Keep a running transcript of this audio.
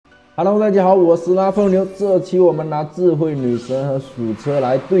Hello， 大家好，我是拉风牛。这期我们拿智慧女神和鼠车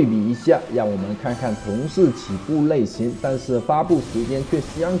来对比一下，让我们看看同是起步类型，但是发布时间却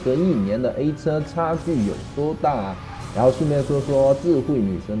相隔1年的 A 车差距有多大啊？然后顺便说说智慧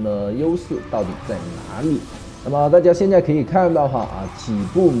女神的优势到底在哪里？那么大家现在可以看到起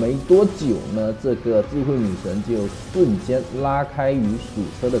步没多久呢，这个智慧女神就瞬间拉开与鼠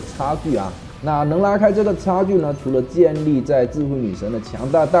车的差距啊。那能拉开这个差距呢，除了建立在智慧女神的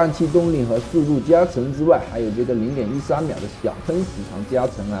强大氮气动力和速度加成之外，还有这个0.13秒的小喷时长加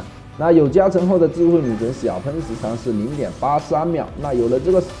成啊。那有加成后的智慧女神小喷时长是0.83秒，那有了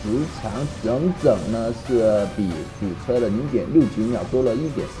这个时长，整整呢是比鼠车的0.69秒多了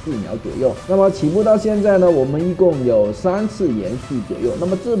1.4秒左右。那么起步到现在呢，我们一共有3次延续左右。那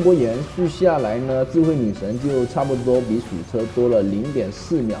么这波延续下来呢，智慧女神就差不多比鼠车多了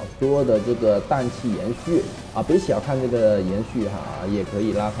0.4秒多的这个氮气延续啊。别小看这个延续也可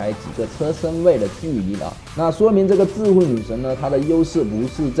以拉开几个车身位的距离了。那说明这个智慧女神呢，它的优势不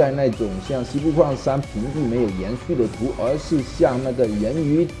是在那种像西部矿山平地没有延续的图，而是像那个人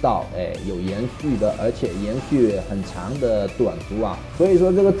鱼岛有延续的，而且延续很长的短图啊。所以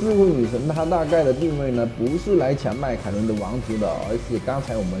说这个智慧女神它大概的定位呢，不是来抢迈凯伦的王图的，而是刚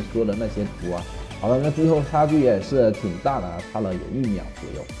才我们说的那些图啊。好了，那最后差距也是挺大的差了有1秒左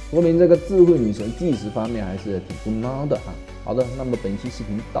右，说明这个智慧女神计时方面还是挺不孬的好的，那么本期视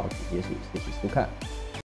频到此结束，谢谢收看。